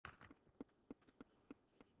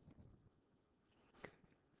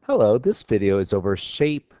Hello, this video is over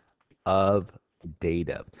shape of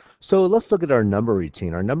data. So let's look at our number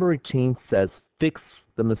routine. Our number routine says fix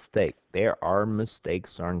the mistake. There are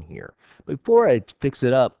mistakes on here. Before I fix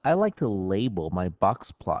it up, I like to label my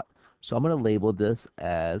box plot. So I'm going to label this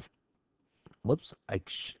as, whoops, I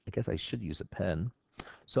guess I should use a pen.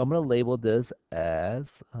 So I'm going to label this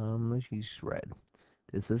as, let's use red.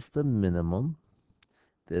 This is the minimum.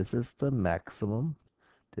 This is the maximum.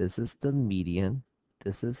 This is the median,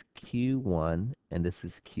 this is Q1, and this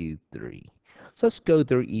is Q3. So let's go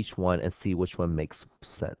through each one and see which one makes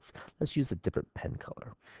sense. Let's use a different pen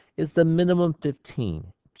color. Is the minimum 15?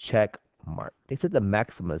 Check mark. They said the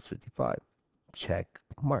maximum is 55. Check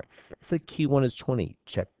mark. They said Q1 is 20.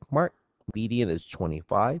 Check mark. Median is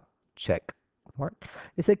 25. Check mark.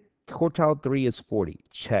 They said quartile 3 is 40.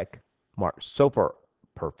 Check mark. So far,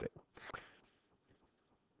 perfect.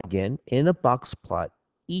 Again, in a box plot,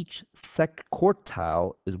 each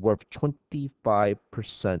quartile is worth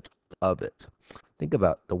 25% of it. Think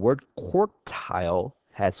about the word quartile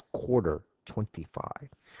has quarter, 25.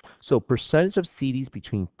 So percentage of CDs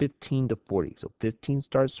between 15 to 40. So 15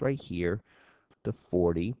 starts right here to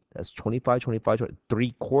 40. That's 25, 25, 20.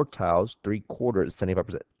 Three quartiles, three quarters,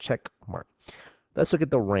 75%. Check mark. Let's look at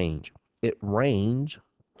the range. It range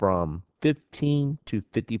from 15 to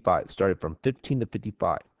 55. Started from 15 to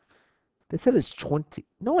 55. They said it's 20.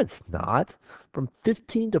 No, it's not. From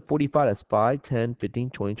 15 to 45, that's 5, 10, 15,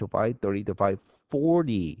 20, 25, 30 to 5,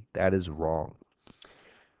 40. That is wrong.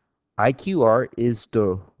 IQR is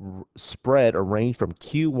the spread or range from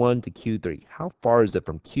Q1 to Q3. How far is it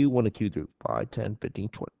from Q1 to Q3? 5, 10, 15,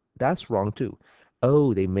 20. That's wrong too.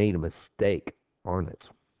 Oh, they made a mistake on it.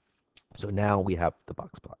 So now we have the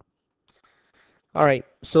box plot. All right,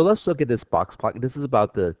 so let's look at this box plot. This is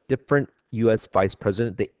about the different U.S. vice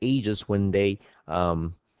president, the ages when they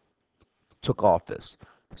took office.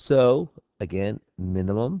 So again,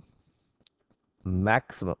 minimum,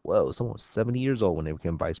 maximum. Whoa, someone was 70 years old when they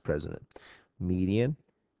became vice president. Median,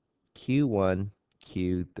 Q1,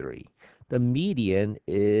 Q3. The median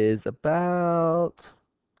is about,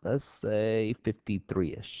 let's say,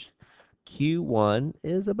 53-ish. Q1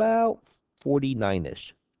 is about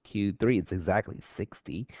 49-ish. Q3 it's exactly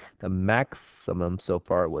 60. The maximum so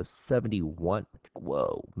far was 71.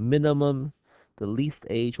 Whoa. Minimum, the least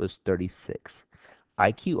age was 36.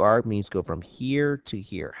 IQR means go from here to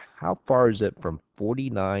here. How far is it from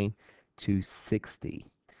 49 to 60?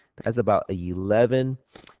 That's about a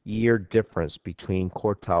 11-year difference between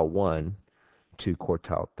quartile 1 to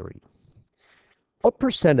quartile 3. What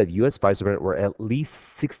percent of U.S. vice presidents were at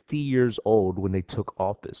least 60 years old when they took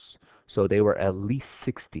office? So they were at least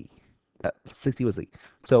 60. 60 was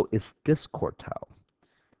so it's this quartile.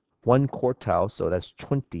 One quartile, so that's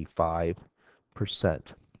 25%.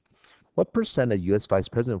 What percent of U.S. vice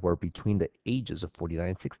presidents were between the ages of 49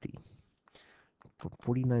 and 60? From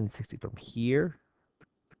 49 to 60, from here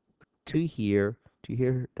to here to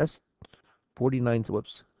here, that's 49 to,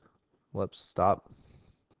 whoops, stop.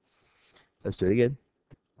 Let's do it again.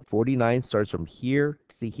 49 starts from here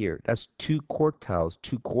to here. That's two quartiles,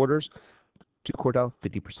 two quarters, two quartile,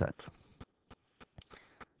 50%.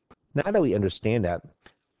 Now that we understand that,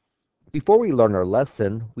 before we learn our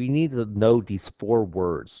lesson, we need to know these four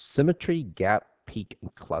words: symmetry, gap, peak,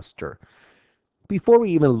 and cluster. Before we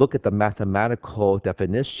even look at the mathematical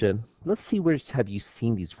definition, let's see where have you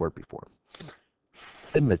seen these words before.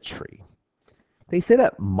 Symmetry. They say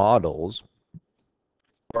that models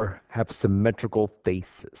or have symmetrical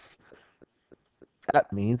faces.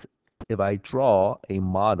 That means if I draw a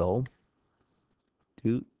model,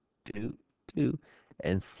 do, do, do,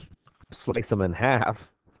 and slice them in half,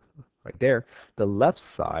 right there, the left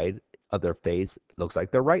side of their face looks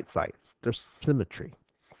like the right side. There's symmetry.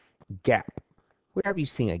 Gap. Where have you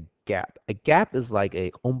seen a gap? A gap is like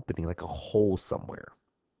a opening, like a hole somewhere.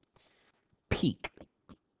 Peak.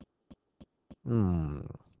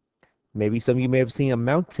 Maybe some of you may have seen a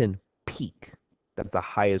mountain peak. That's the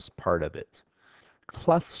highest part of it.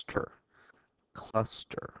 Cluster.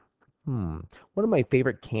 Cluster. One of my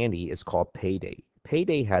favorite candy is called Payday.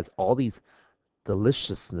 Payday has all these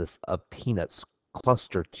deliciousness of peanuts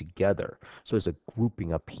clustered together. So it's a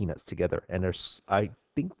grouping of peanuts together. And I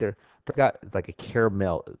think I forgot, it's like a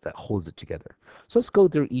caramel that holds it together. So let's go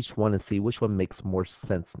through each one and see which one makes more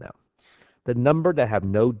sense now. The number that have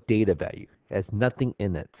no data value, has nothing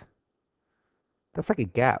in it. That's like a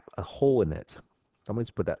gap, a hole in it. I'm going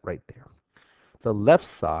to put that right there. The left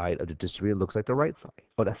side of the distribution looks like the right side.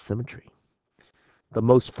 Oh, that's symmetry. The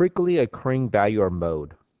most frequently occurring value or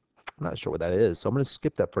mode. I'm not sure what that is, so I'm going to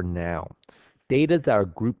skip that for now. Data that are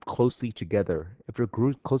grouped closely together. if you're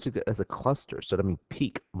grouped closely as a cluster. So that means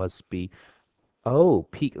peak must be, oh,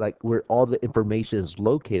 peak, like where all the information is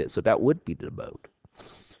located. So that would be the mode.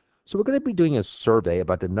 So we're going to be doing a survey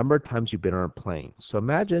about the number of times you've been on a plane. So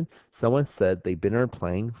imagine someone said they've been on a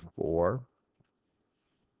plane for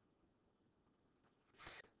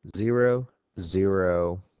 0,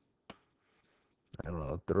 0, I don't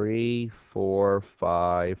know, 3, 4,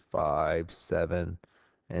 5, 5, 7,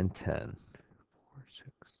 and 10. 4,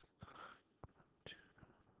 6.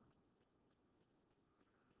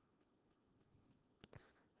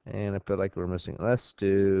 And I feel like we're missing. Let's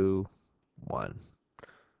do 1.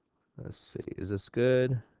 Let's see. Is this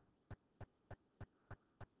good?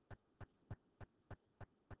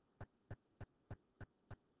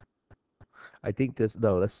 I think this,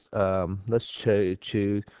 no, let's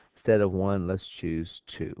choose instead of 1, let's choose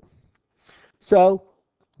 2. So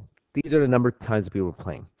these are the number of times people were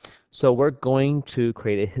playing. So we're going to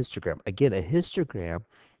create a histogram. Again, a histogram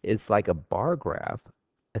is like a bar graph,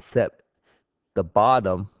 except the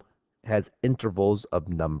bottom has intervals of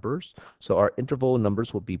numbers. So our interval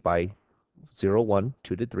numbers will be by 0, 1,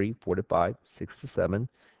 2 to 3, 4 to 5, 6 to 7,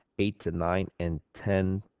 8 to 9, and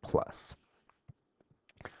 10 plus.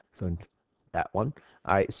 So that one.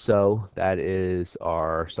 All right, so that is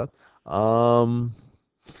our stuff. And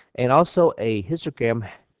also a histogram,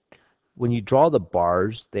 when you draw the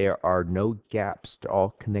bars, there are no gaps. They're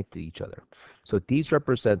all connected to each other. So these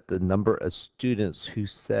represent the number of students who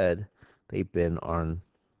said they've been on,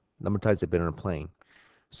 number of times they've been on a plane.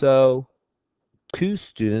 So 2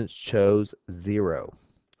 students chose 0.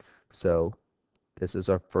 So this is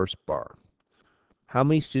our first bar. How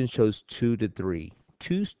many students chose 2 to 3?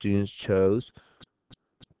 2 students chose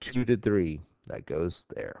 2 to 3. That goes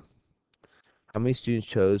there. How many students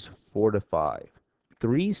chose 4 to 5?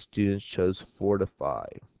 3 students chose 4 to 5.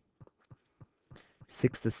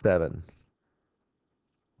 6 to 7.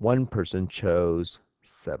 One person chose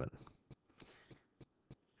 7.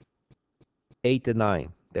 8 to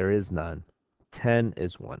 9. There is none. 10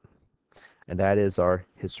 is 1. And that is our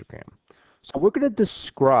histogram. So we're going to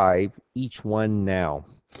describe each one now.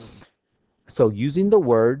 So using the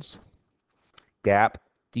words gap,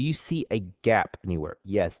 do you see a gap anywhere?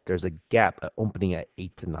 Yes, there's a gap opening at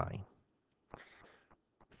 8 to 9.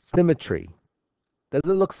 Symmetry. Does it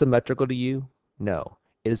look symmetrical to you? No.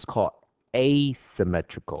 It is called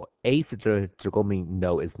asymmetrical. Asymmetrical means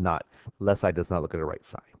no, it's not. The left side does not look at the right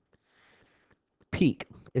side. Peak.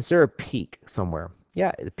 Is there a peak somewhere?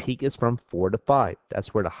 Yeah, the peak is from 4 to 5.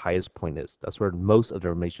 That's where the highest point is. That's where most of the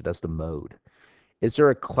information, that's the mode. Is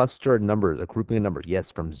there a cluster of numbers, a grouping of numbers?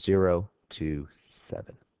 Yes, from 0 to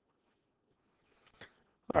 7.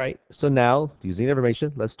 All right, so now using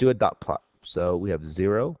information, let's do a dot plot. So we have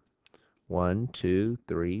 0, 1, 2,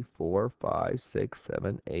 3, 4, 5, 6,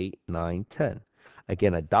 7, 8, 9, 10.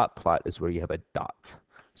 Again, a dot plot is where you have a dot.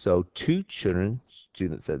 So 2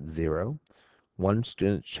 students said 0. 1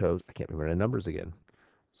 student chose, I can't remember the numbers again.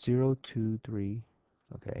 0, 2, 3,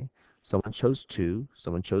 okay. Someone chose 2,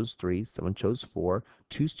 someone chose 3, someone chose 4,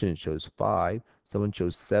 2 students chose 5, someone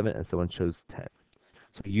chose 7, and someone chose 10.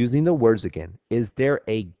 So using the words again, is there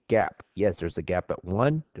a gap? Yes, there's a gap at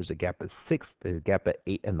 1, there's a gap at 6, there's a gap at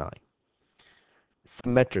 8 and 9.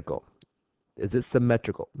 Symmetrical. Is it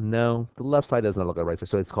symmetrical? No, the left side doesn't look at the right side,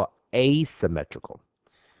 so it's called asymmetrical.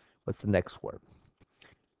 What's the next word?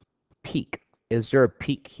 Peak. Is there a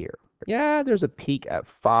peak here? Yeah, there's a peak at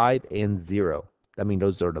 5 and 0. I mean,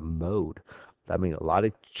 those are the mode. I mean, a lot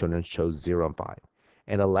of children chose 0 and 5.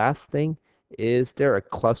 And the last thing, is there a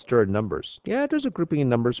cluster of numbers? Yeah, there's a grouping of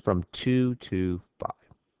numbers from 2 to 5.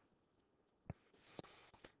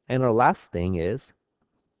 And our last thing is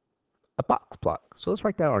a box plot. So let's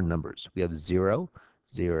write down our numbers. We have 0,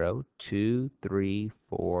 0, 2, 3,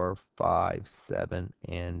 4, 5, 7,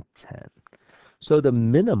 and 10. So the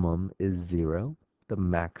minimum is 0. The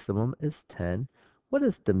maximum is 10. What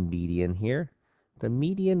is the median here? The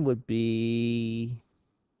median would be,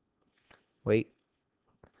 wait,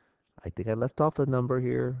 I think I left off the number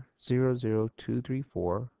here. 0, 0, 2, 3,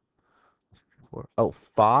 4, 4. Oh,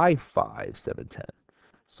 5, 5, 7, 10.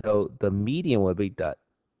 So the median would be dot,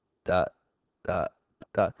 dot, dot,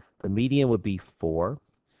 dot. The median would be 4.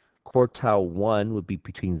 Quartile 1 would be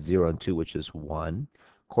between 0 and 2, which is 1.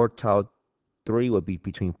 Quartile 3 would be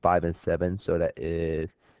between 5 and 7, so that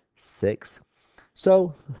is 6.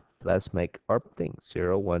 So let's make our thing.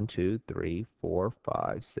 0, 1, 2, 3, 4,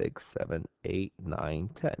 5, 6, 7, 8, 9,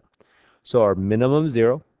 10. So our minimum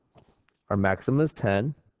 0, our maximum is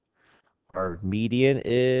 10, our median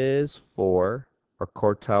is 4, our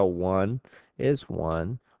quartile 1 is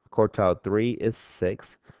 1, quartile 3 is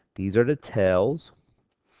 6. These are the tails.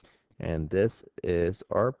 And this is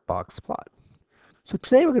our box plot. So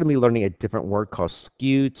today we're going to be learning a different word called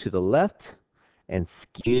skew to the left and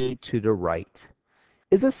skew to the right.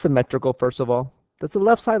 Is this symmetrical, first of all? Does the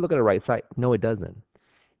left side look at the right side? No, it doesn't.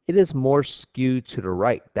 It is more skewed to the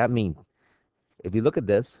right. That means if you look at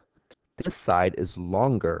this side is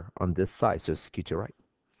longer on this side, so it's skewed to the right.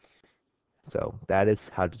 So that is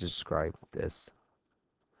how to describe this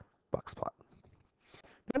box plot.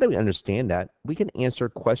 Now that we understand that, we can answer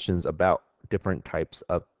questions about different types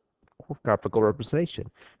of graphical representation.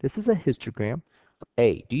 This is a histogram.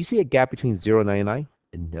 A, do you see a gap between 0 and 99?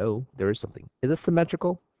 No, there is something. Is it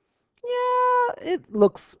symmetrical? Yeah, it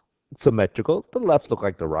looks symmetrical. The left look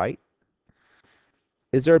like the right.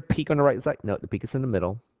 Is there a peak on the right side? No, the peak is in the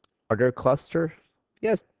middle. Are there clusters?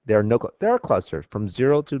 Yes, there are clusters from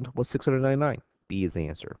 0 to 699. B is the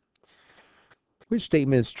answer. Which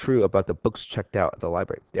statement is true about the books checked out at the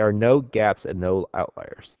library? There are no gaps and no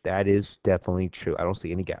outliers. That is definitely true. I don't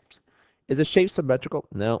see any gaps. Is the shape symmetrical?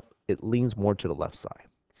 No, it leans more to the left side.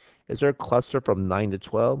 Is there a cluster from 9 to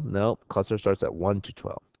 12? No, cluster starts at 1 to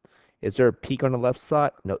 12. Is there a peak on the left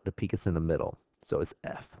side? No, the peak is in the middle. So it's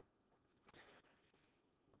F.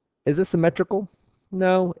 Is it symmetrical?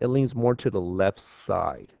 No, it leans more to the left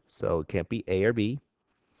side. So it can't be A or B.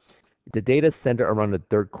 The data center around the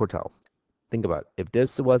third quartile. Think about it. If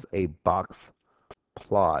this was a box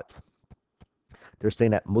plot, they're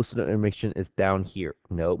saying that most of the information is down here.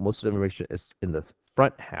 No, most of the information is in the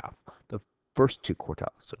front half, the first two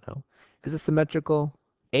quartiles. So no. Is it symmetrical?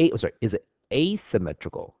 Is it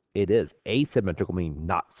asymmetrical? It is. Asymmetrical meaning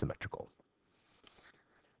not symmetrical.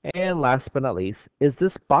 And last but not least, is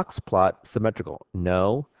this box plot symmetrical?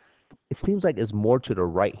 No. It seems like it's more to the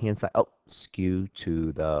right-hand side. Oh, skew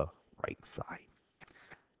to the right side.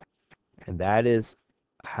 And that is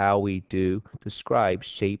how we do describe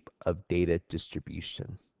shape of data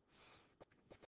distribution.